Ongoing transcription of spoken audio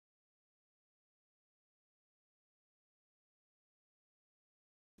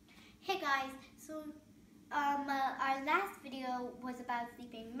Hey guys, our last video was about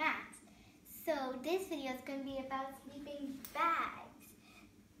sleeping mats. So this video is going to be about sleeping bags.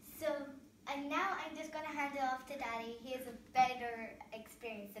 And now I'm just going to hand it off to Daddy. He has a better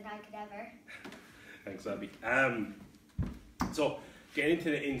experience than I could ever. Thanks, Abby. So getting into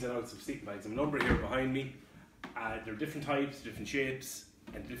the ins and outs of sleeping bags. A number here behind me. There are different types, different shapes,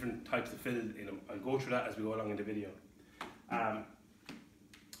 and different types of fill in them. I'll go through that as we go along in the video.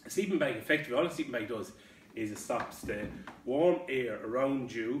 A sleeping bag, effectively, all a sleeping bag does is it stops the warm air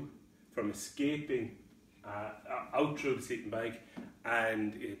around you from escaping out through the sleeping bag,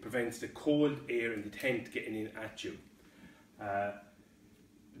 and it prevents the cold air in the tent getting in at you.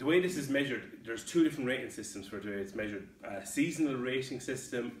 The way this is measured, there's two different rating systems for the way it's measured: a seasonal rating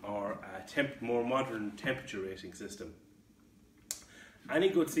system or a more modern temperature rating system. Any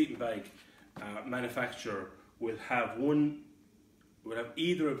good sleeping bag manufacturer will have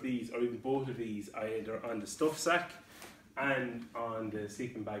either of these or even both of these either on the stuff sack and on the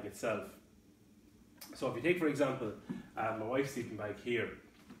sleeping bag itself. So if you take, for example, my wife's sleeping bag here,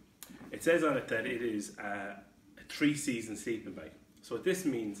 it says on it that it is a 3-season sleeping bag. So what this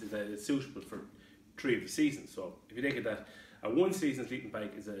means is that it's suitable for 3 of the seasons. So if you take it that a 1-season sleeping bag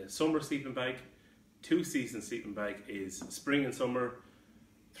is a summer sleeping bag, 2-season sleeping bag is spring and summer,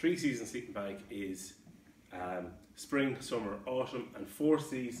 3-season sleeping bag is spring, summer, autumn, and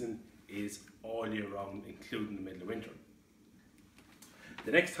 4th-season is all year round, including the middle of winter.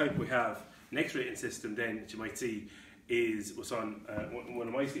 The next type we have, next rating system then that you might see is what's on one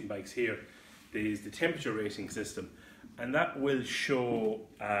of my sleeping bags here. There's the temperature rating system, and that will show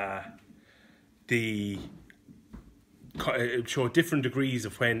different degrees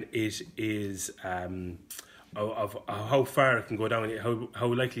of when it is of how far it can go down,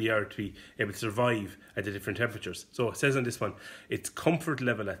 how likely you are to be able to survive at the different temperatures. So it says on this one, it's comfort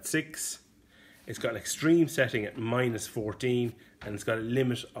level at 6, it's got an extreme setting at -14, and it's got a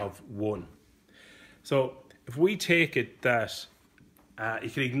limit of 1. So if we take it that you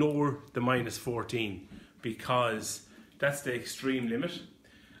can ignore the -14 because that's the extreme limit,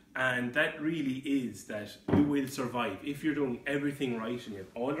 and that really is that you will survive. If you're doing everything right and you have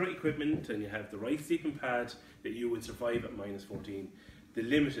all the right equipment and you have the right sleeping pad, that you will survive at -14. The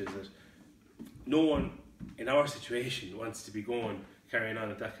limit is that no one in our situation wants to be carrying on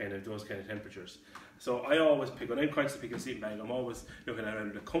at those kind of temperatures. So I always pick, when I'm constantly picking a sleeping bag, I'm always looking at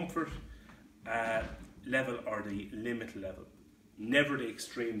either the comfort level or the limit level, never the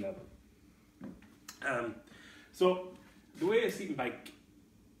extreme level. So the way a sleeping bag,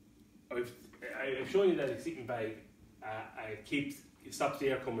 I've shown you that a sleeping bag it stops the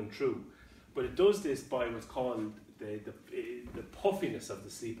air coming through, but it does this by what's called the puffiness of the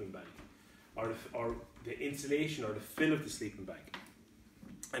sleeping bag, or the insulation or the fill of the sleeping bag.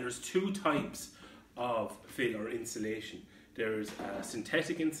 And there's 2 types of fill or insulation. There's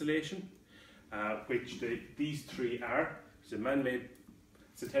synthetic insulation, which these 3 are. There's a man-made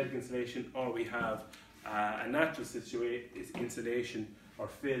synthetic insulation, or we have a natural insulation or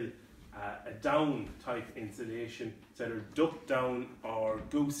fill. A down type insulation, it's either duck down or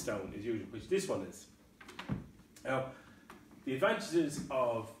goose down is usually, which this one is. Now, the advantages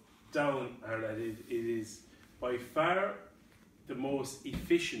of down are that it is by far the most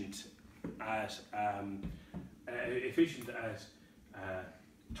efficient at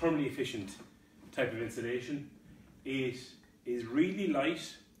thermally efficient type of insulation. It is really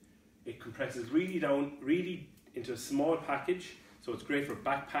light. It compresses really down, really into a small package. So it's great for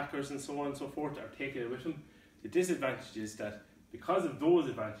backpackers and so on and so forth that are taking it with them. The disadvantage is that because of those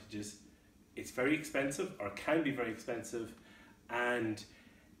advantages, it's very expensive, or can be very expensive, and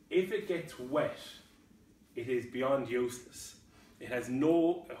if it gets wet, it is beyond useless. It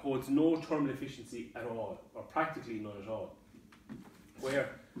holds no thermal efficiency at all, or practically none at all.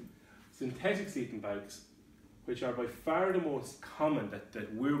 Where synthetic sleeping bags, which are by far the most common that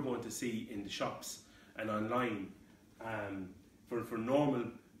we're going to see in the shops and online, for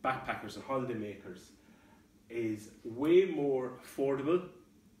normal backpackers and holiday makers, is way more affordable.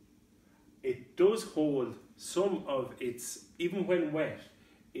 It does hold some of its, even when wet,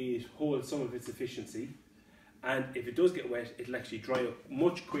 it holds some of its efficiency, and if it does get wet, it'll actually dry up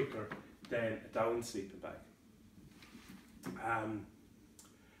much quicker than a down sleeping bag.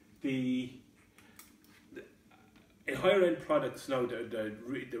 In higher end products now, the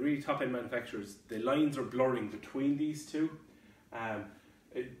really top end manufacturers, the lines are blurring between these 2.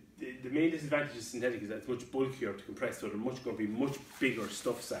 The main disadvantage of synthetic is that it's much bulkier to compress, so they're going to be much bigger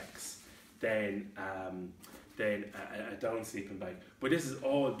stuff sacks than than a down sleeping bag. But this is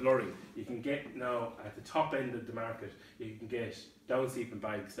all blurring. You can get now at the top end of the market, you can get down sleeping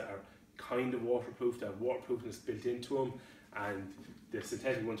bags that are kind of waterproof, that have waterproofness built into them, and the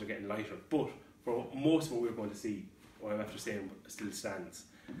synthetic ones are getting lighter. But for most of what we're going to see, what I'm after saying still stands.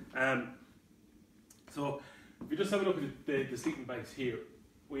 So if you just have a look at the sleeping bags here,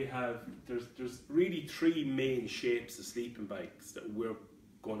 we have, there's really three main shapes of sleeping bags that we're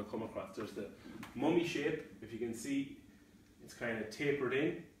going to come across. There's the mummy shape, if you can see, it's kind of tapered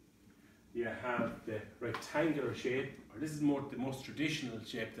in. You have the rectangular shape, or this is the most traditional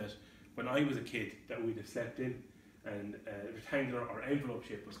shape that when I was a kid that we'd have slept in, and rectangular or envelope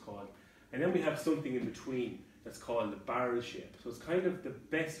shape was called. And then we have something in between that's called the barrel shape. So it's kind of the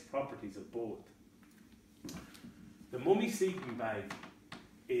best properties of both. The mummy sleeping bag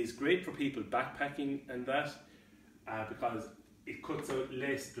is great for people backpacking and that, because it cuts out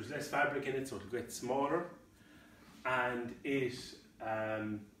less, there's less fabric in it, so it'll get smaller, and it's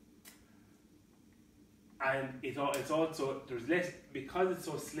also, there's less, because it's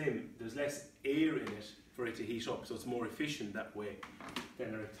so slim, there's less air in it for it to heat up, so it's more efficient that way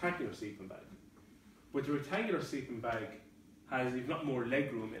than a rectangular sleeping bag. But the rectangular sleeping bag has a lot more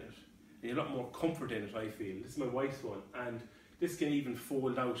leg room in it, and a lot more comfort in it, I feel. This is my wife's one, and this can even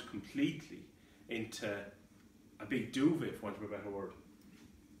fold out completely into a big duvet, for want of a better word.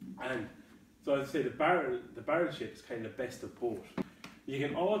 And so I'd say the barrel shape is kind of best of both. You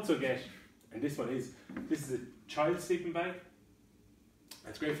can also get, and this is a child sleeping bag.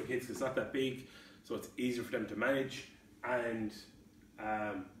 It's great for kids because it's not that big, so it's easier for them to manage, and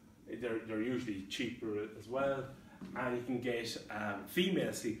they're usually cheaper as well. And you can get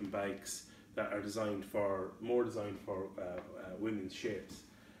female sleeping bags that are more designed for women's shapes.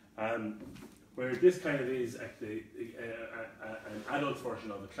 Where this kind of is actually an adult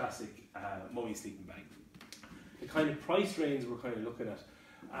version of a classic mummy sleeping bag. The kind of price range we're kind of looking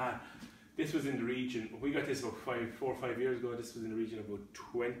at, this was in the region, we got this about 4 or 5 years ago, this was in the region of about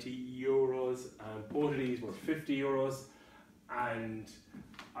 €20, and both of these were €50, and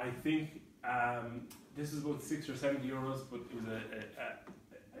I think this is about 60 or 70 euros, but it was a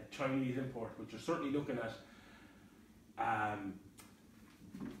Chinese import, but you're certainly looking at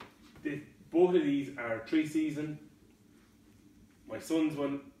both of these are 3-season. My son's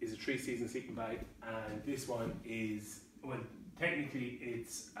one is a 3-season sleeping bag, and this one is, well, technically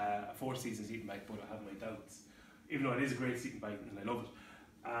it's a 4-season sleeping bag, but I have my doubts. Even though it is a great sleeping bag and I love it.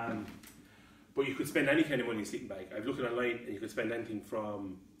 But you could spend any kind of money in a sleeping bag. I've looked online, and you could spend anything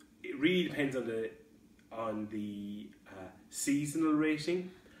from, it really depends on the seasonal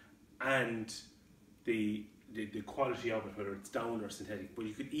rating and the quality of it, whether it's down or synthetic. But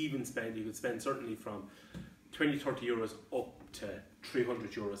you could spend certainly from 20-30 euros up to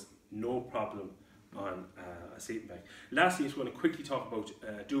 300 euros, no problem, on a sleeping bag. Lastly, I just want to quickly talk about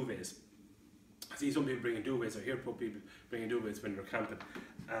duvets. I see some people bringing duvets, I hear people bringing duvets when they're camping.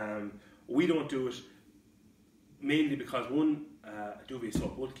 We don't do it, mainly because one, a duvet is so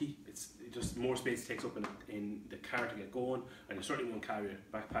bulky, it's just more space it takes up in the car to get going, and you certainly won't carry it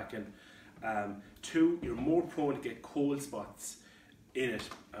backpacking. 2, you're more prone to get cold spots in it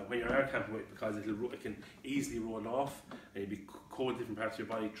when you're air camping with it, because it can easily roll off, and you'll be cold in different parts of your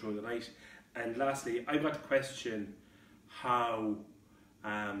body through the night. And lastly, I got to question how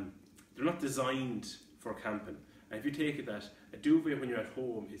they're not designed for camping. And if you take it that a duvet when you're at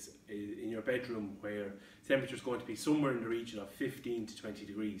home is in your bedroom, where temperature is going to be somewhere in the region of 15 to 20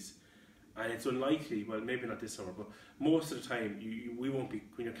 degrees, and it's unlikely, well, maybe not this summer, but most of the time we won't be,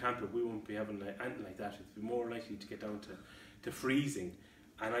 when you're camping, we won't be having anything like that. It's more likely to get down to freezing.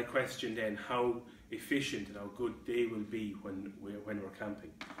 And I question then how efficient and how good they will be when we're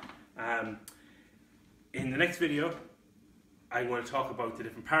camping. In the next video, I'm going to talk about the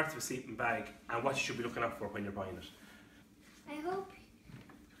different parts of a sleeping bag and what you should be looking out for when you're buying it. I hope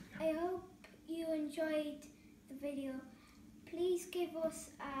you enjoyed the video. Please give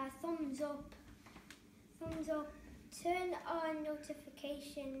us a thumbs up, turn on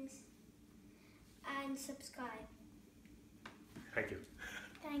notifications, and subscribe. Thank you.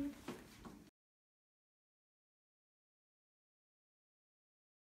 Thanks.